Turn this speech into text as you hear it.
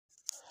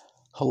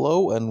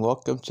Hello and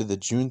welcome to the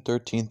June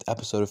 13th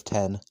episode of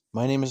 10.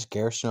 My name is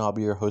Garrison and I'll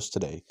be your host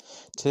today.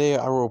 Today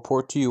I will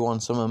report to you on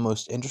some of the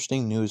most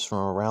interesting news from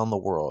around the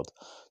world,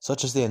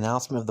 such as the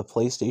announcement of the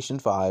PlayStation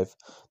 5,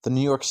 the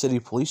New York City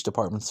Police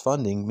Department's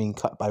funding being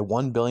cut by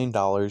 $1 billion,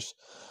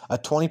 a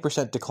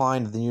 20%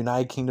 decline in the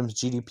United Kingdom's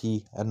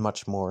GDP, and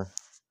much more.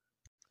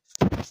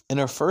 In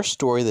our first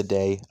story of the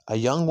day, a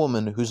young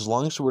woman whose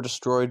lungs were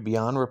destroyed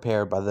beyond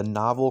repair by the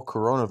novel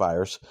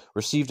coronavirus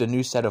received a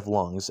new set of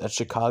lungs at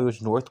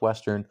Chicago's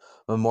Northwestern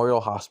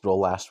Memorial Hospital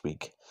last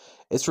week.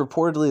 It's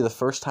reportedly the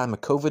first time a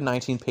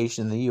COVID-19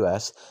 patient in the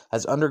U.S.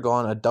 has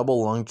undergone a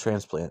double lung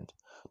transplant.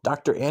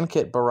 Dr.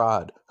 Ankit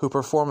Bharat, who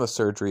performed the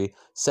surgery,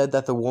 said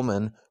that the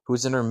woman, who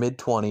is in her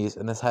mid-20s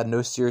and has had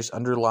no serious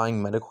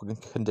underlying medical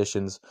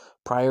conditions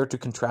prior to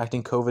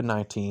contracting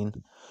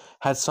COVID-19,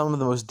 had some of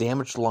the most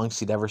damaged lungs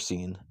he'd ever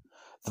seen.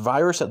 The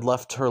virus had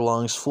left her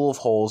lungs full of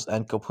holes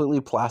and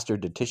completely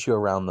plastered the tissue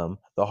around them,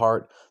 the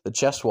heart, the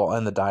chest wall,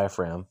 and the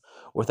diaphragm.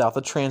 Without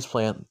the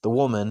transplant, the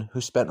woman,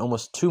 who spent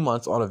almost 2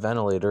 months on a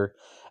ventilator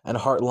and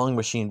heart-lung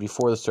machine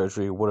before the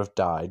surgery, would have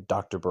died,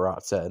 Dr.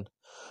 Bharat said.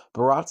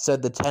 Bharat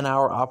said the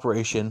 10-hour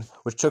operation,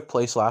 which took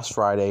place last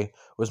Friday,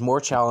 was more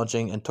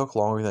challenging and took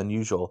longer than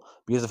usual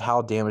because of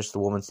how damaged the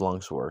woman's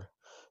lungs were.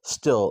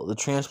 Still, the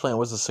transplant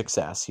was a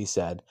success, he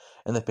said,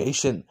 and the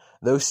patient,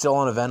 though still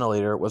on a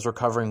ventilator, was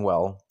recovering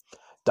well.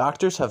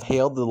 Doctors have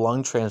hailed the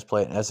lung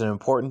transplant as an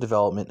important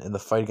development in the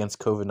fight against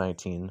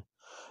COVID-19.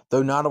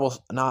 Though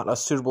not a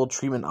suitable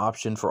treatment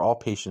option for all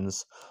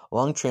patients,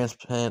 lung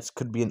transplants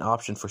could be an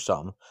option for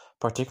some,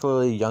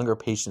 particularly younger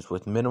patients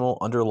with minimal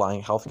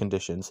underlying health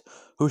conditions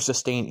who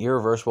sustain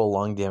irreversible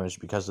lung damage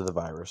because of the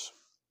virus.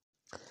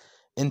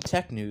 In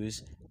tech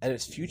news, at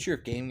its Future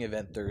of Gaming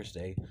event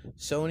Thursday,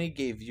 Sony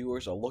gave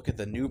viewers a look at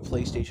the new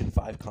PlayStation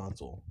 5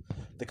 console.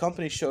 The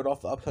company showed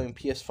off the upcoming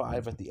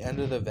PS5 at the end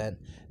of the event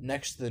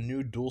next to the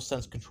new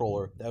DualSense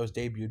controller that was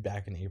debuted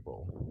back in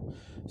April.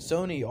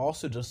 Sony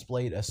also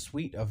displayed a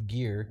suite of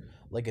gear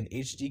like an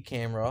HD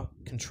camera,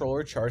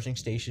 controller charging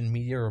station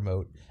media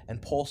remote,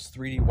 and Pulse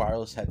 3D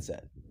wireless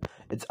headset.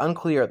 It's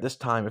unclear at this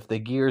time if the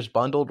gear is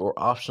bundled or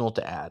optional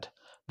to add.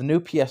 The new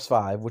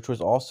PS5, which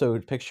was also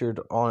pictured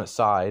on its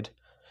side,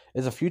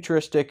 is a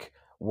futuristic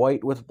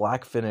white with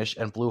black finish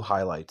and blue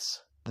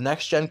highlights. The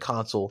next-gen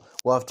console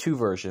will have two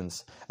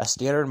versions, a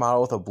standard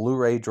model with a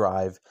Blu-ray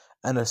drive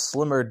and a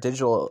slimmer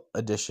digital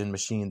edition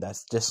machine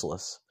that's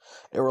diskless.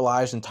 It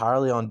relies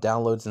entirely on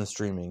downloads and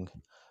streaming.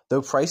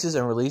 Though prices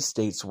and release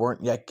dates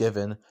weren't yet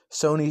given,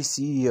 Sony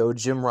CEO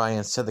Jim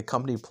Ryan said the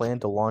company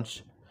planned to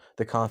launch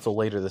the console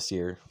later this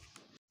year.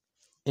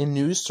 In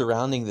news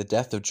surrounding the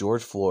death of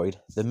George Floyd,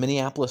 the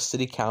Minneapolis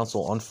City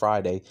Council on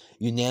Friday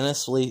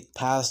unanimously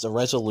passed a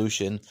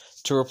resolution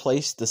to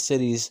replace the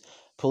city's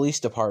police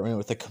department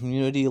with a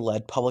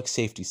community-led public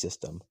safety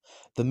system.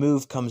 The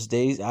move comes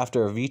days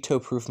after a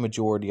veto-proof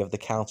majority of the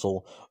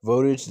council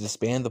voted to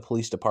disband the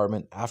police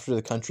department after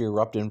the country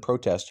erupted in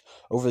protest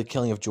over the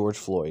killing of George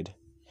Floyd.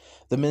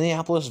 The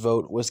Minneapolis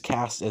vote was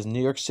cast as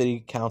New York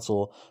City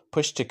Council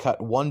pushed to cut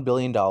 $1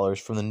 billion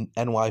from the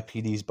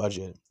NYPD's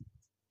budget.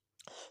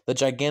 The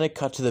gigantic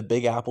cut to the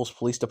Big Apple's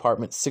police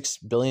department's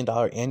 $6 billion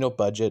annual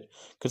budget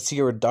could see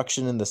a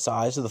reduction in the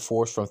size of the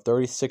force from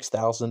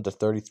 36,000 to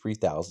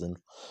 33,000,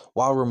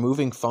 while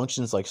removing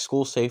functions like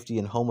school safety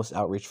and homeless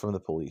outreach from the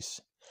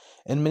police.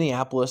 In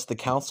Minneapolis, the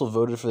council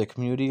voted for the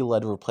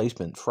community-led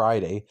replacement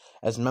Friday,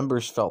 as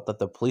members felt that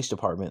the police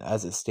department,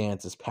 as it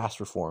stands, is past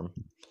reform.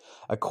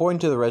 According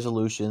to the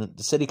resolution,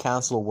 the city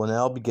council will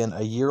now begin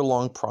a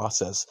year-long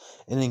process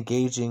in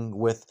engaging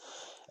with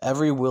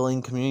every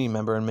willing community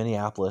member in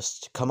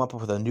Minneapolis to come up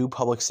with a new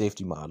public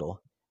safety model.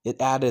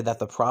 It added that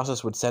the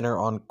process would center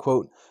on,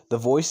 quote, the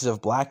voices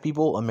of Black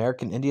people,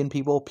 American Indian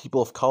people,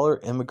 people of color,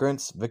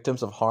 immigrants,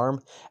 victims of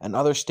harm, and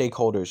other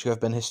stakeholders who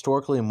have been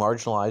historically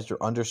marginalized or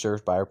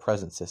underserved by our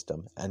present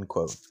system, end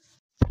quote.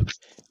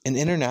 In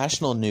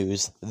international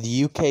news,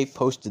 the UK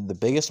posted the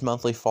biggest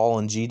monthly fall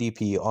in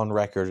GDP on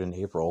record in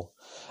April.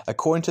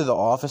 According to the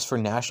Office for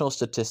National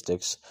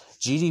Statistics,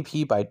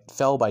 GDP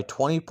fell by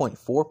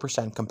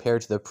 20.4%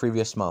 compared to the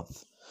previous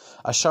month,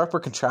 a sharper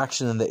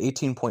contraction than the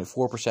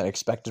 18.4%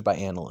 expected by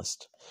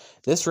analysts.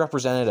 This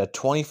represented a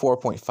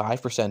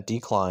 24.5%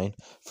 decline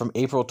from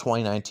April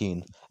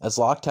 2019, as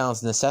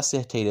lockdowns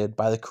necessitated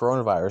by the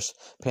coronavirus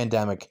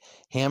pandemic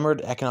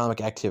hammered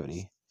economic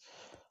activity.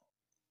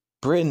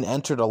 Britain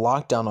entered a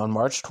lockdown on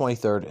March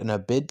 23rd in a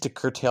bid to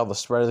curtail the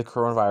spread of the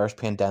coronavirus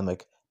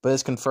pandemic, but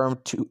has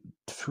confirmed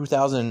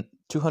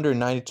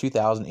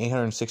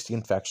 292,860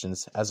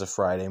 infections as of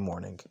Friday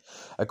morning,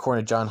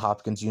 according to Johns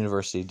Hopkins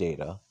University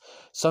data.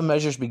 Some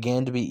measures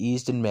began to be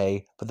eased in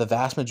May, but the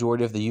vast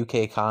majority of the UK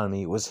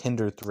economy was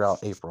hindered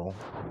throughout April.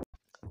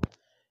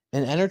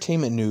 In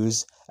entertainment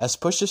news, as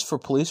pushes for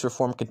police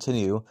reform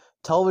continue,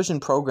 television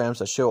programs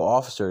that show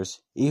officers,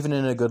 even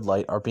in a good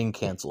light, are being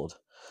canceled.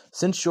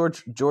 Since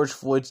George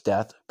Floyd's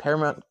death,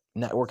 Paramount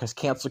Network has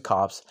canceled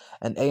Cops,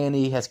 and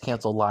A&E has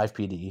canceled Live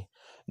PD.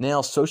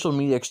 Now, social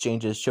media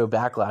exchanges show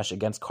backlash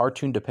against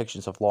cartoon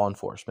depictions of law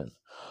enforcement.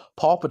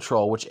 Paw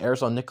Patrol, which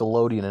airs on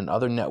Nickelodeon and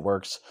other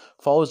networks,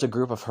 follows a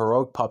group of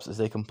heroic pups as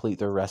they complete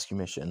their rescue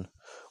mission.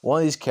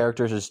 One of these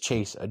characters is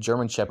Chase, a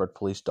German Shepherd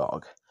police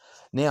dog.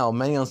 Now,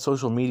 many on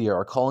social media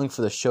are calling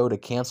for the show to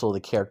cancel the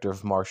character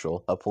of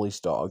Marshall, a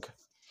police dog.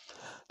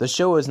 The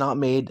show has not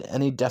made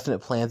any definite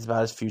plans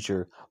about its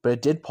future, but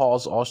it did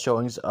pause all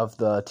showings of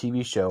the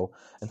TV show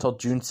until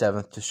June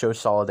 7th to show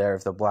solidarity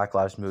with the Black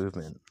Lives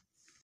Movement.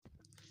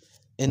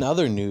 In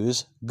other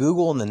news,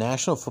 Google and the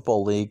National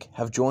Football League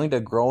have joined a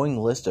growing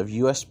list of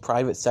U.S.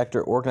 private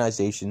sector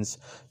organizations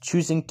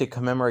choosing to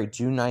commemorate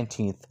June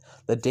 19th,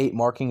 the date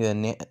marking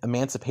the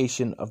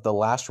emancipation of the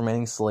last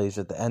remaining slaves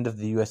at the end of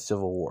the U.S.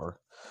 Civil War.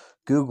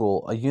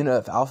 Google, a unit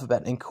of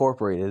Alphabet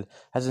Incorporated,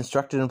 has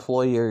instructed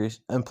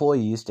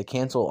employees to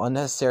cancel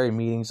unnecessary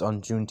meetings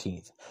on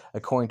Juneteenth,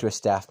 according to a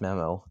staff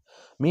memo.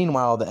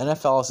 Meanwhile, the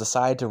NFL has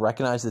decided to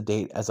recognize the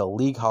date as a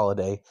league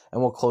holiday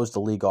and will close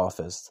the league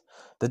office.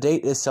 The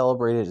date is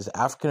celebrated as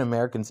African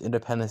Americans'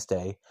 Independence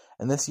Day,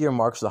 and this year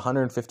marks the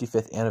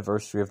 155th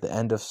anniversary of the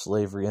end of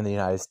slavery in the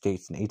United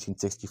States in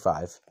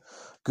 1865.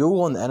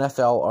 Google and the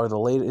NFL are the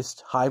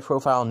latest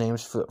high-profile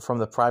names from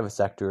the private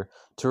sector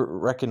to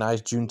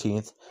recognize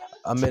Juneteenth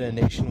amid a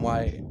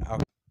nationwide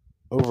outcry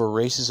over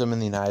racism in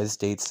the United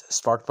States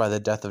sparked by the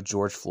death of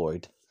George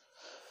Floyd.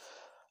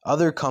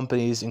 Other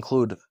companies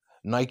include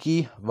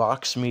Nike,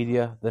 Vox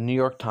Media, the New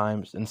York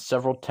Times, and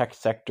several tech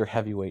sector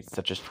heavyweights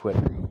such as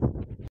Twitter.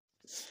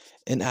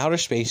 In outer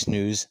space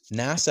news,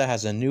 NASA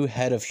has a new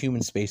head of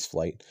human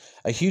spaceflight,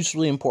 a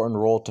hugely important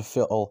role to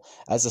fill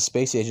as the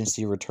space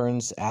agency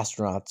returns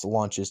astronauts'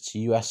 launches to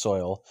U.S.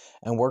 soil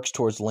and works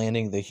towards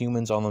landing the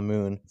humans on the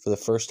moon for the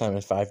first time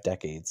in 5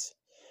 decades.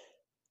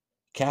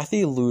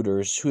 Kathy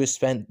Lueders, who has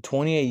spent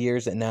 28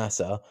 years at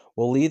NASA,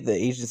 will lead the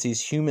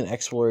agency's Human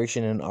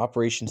Exploration and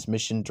Operations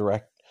Mission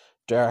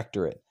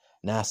Directorate,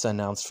 NASA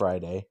announced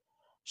Friday.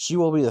 She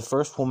will be the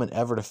first woman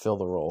ever to fill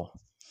the role.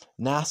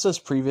 NASA's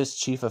previous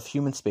chief of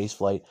human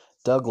spaceflight,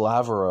 Doug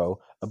Laverow,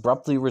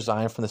 abruptly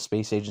resigned from the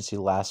space agency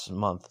last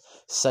month,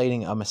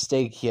 citing a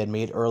mistake he had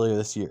made earlier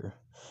this year.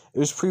 It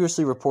was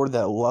previously reported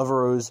that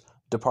Laverow's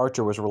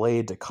departure was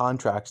related to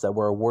contracts that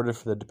were awarded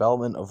for the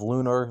development of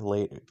lunar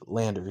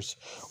landers,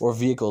 or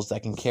vehicles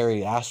that can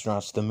carry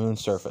astronauts to the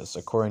moon's surface,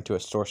 according to a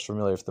source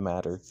familiar with the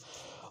matter.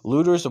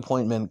 Lueders'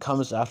 appointment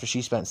comes after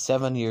she spent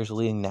 7 years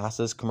leading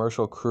NASA's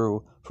Commercial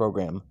Crew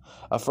program,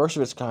 a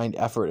first-of-its-kind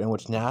effort in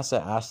which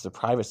NASA asked the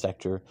private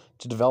sector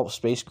to develop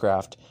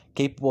spacecraft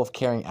capable of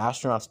carrying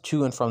astronauts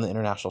to and from the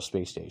International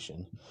Space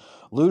Station.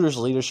 Lueders'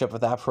 leadership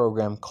of that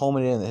program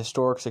culminated in the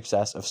historic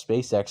success of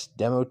SpaceX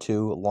Demo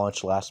 2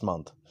 launch last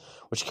month,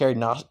 which carried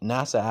NASA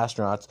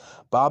astronauts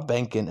Bob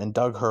Behnken and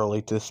Doug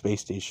Hurley to the space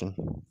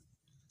station.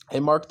 It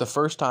marked the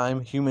first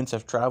time humans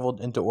have traveled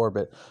into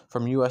orbit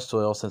from U.S.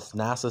 soil since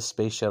NASA's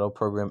Space Shuttle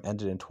program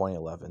ended in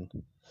 2011.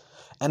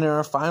 And in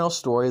our final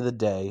story of the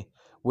day,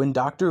 when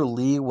Dr.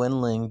 Li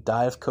Wenling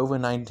died of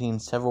COVID-19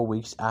 several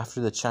weeks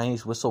after the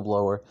Chinese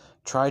whistleblower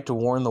tried to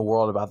warn the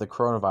world about the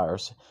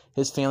coronavirus,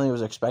 his family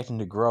was expecting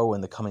to grow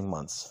in the coming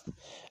months.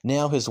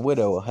 Now his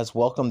widow has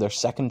welcomed their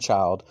second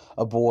child,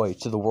 a boy,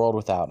 to the world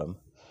without him.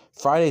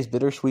 Friday's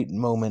bittersweet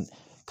moment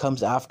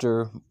comes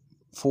after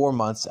 4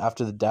 months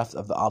after the death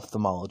of the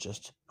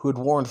ophthalmologist, who had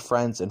warned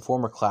friends and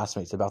former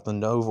classmates about the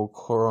novel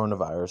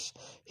coronavirus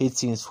he'd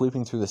seen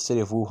sweeping through the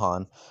city of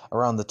Wuhan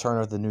around the turn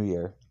of the new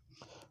year.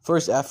 For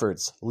his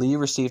efforts, Li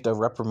received a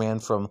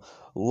reprimand from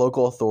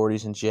local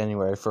authorities in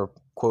January for,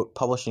 quote,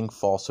 publishing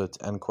falsehoods,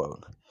 end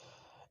quote.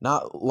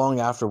 Not long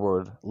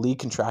afterward, Li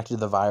contracted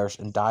the virus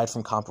and died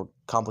from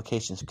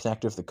complications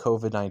connected with the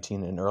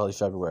COVID-19 in early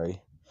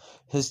February.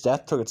 His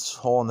death took its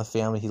toll on the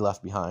family he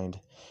left behind.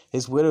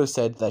 His widow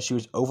said that she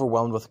was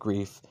overwhelmed with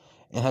grief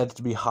and had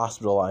to be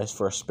hospitalized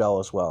for a spell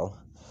as well.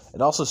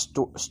 It also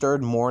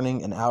stirred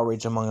mourning and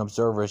outrage among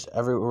observers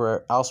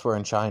everywhere elsewhere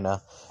in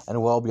China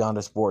and well beyond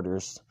its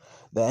borders.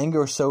 The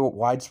anger was so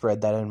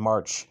widespread that in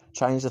March,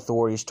 Chinese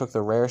authorities took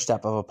the rare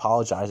step of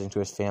apologizing to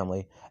his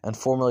family and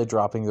formally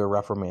dropping their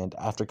reprimand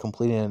after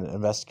completing an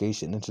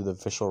investigation into the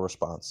official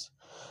response.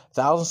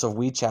 Thousands of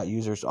WeChat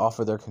users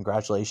offered their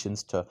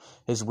congratulations to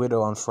his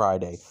widow on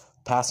Friday,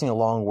 passing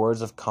along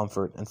words of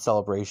comfort and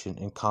celebration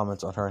in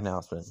comments on her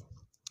announcement.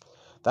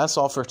 That's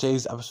all for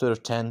today's episode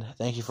of 10.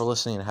 Thank you for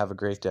listening and have a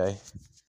great day.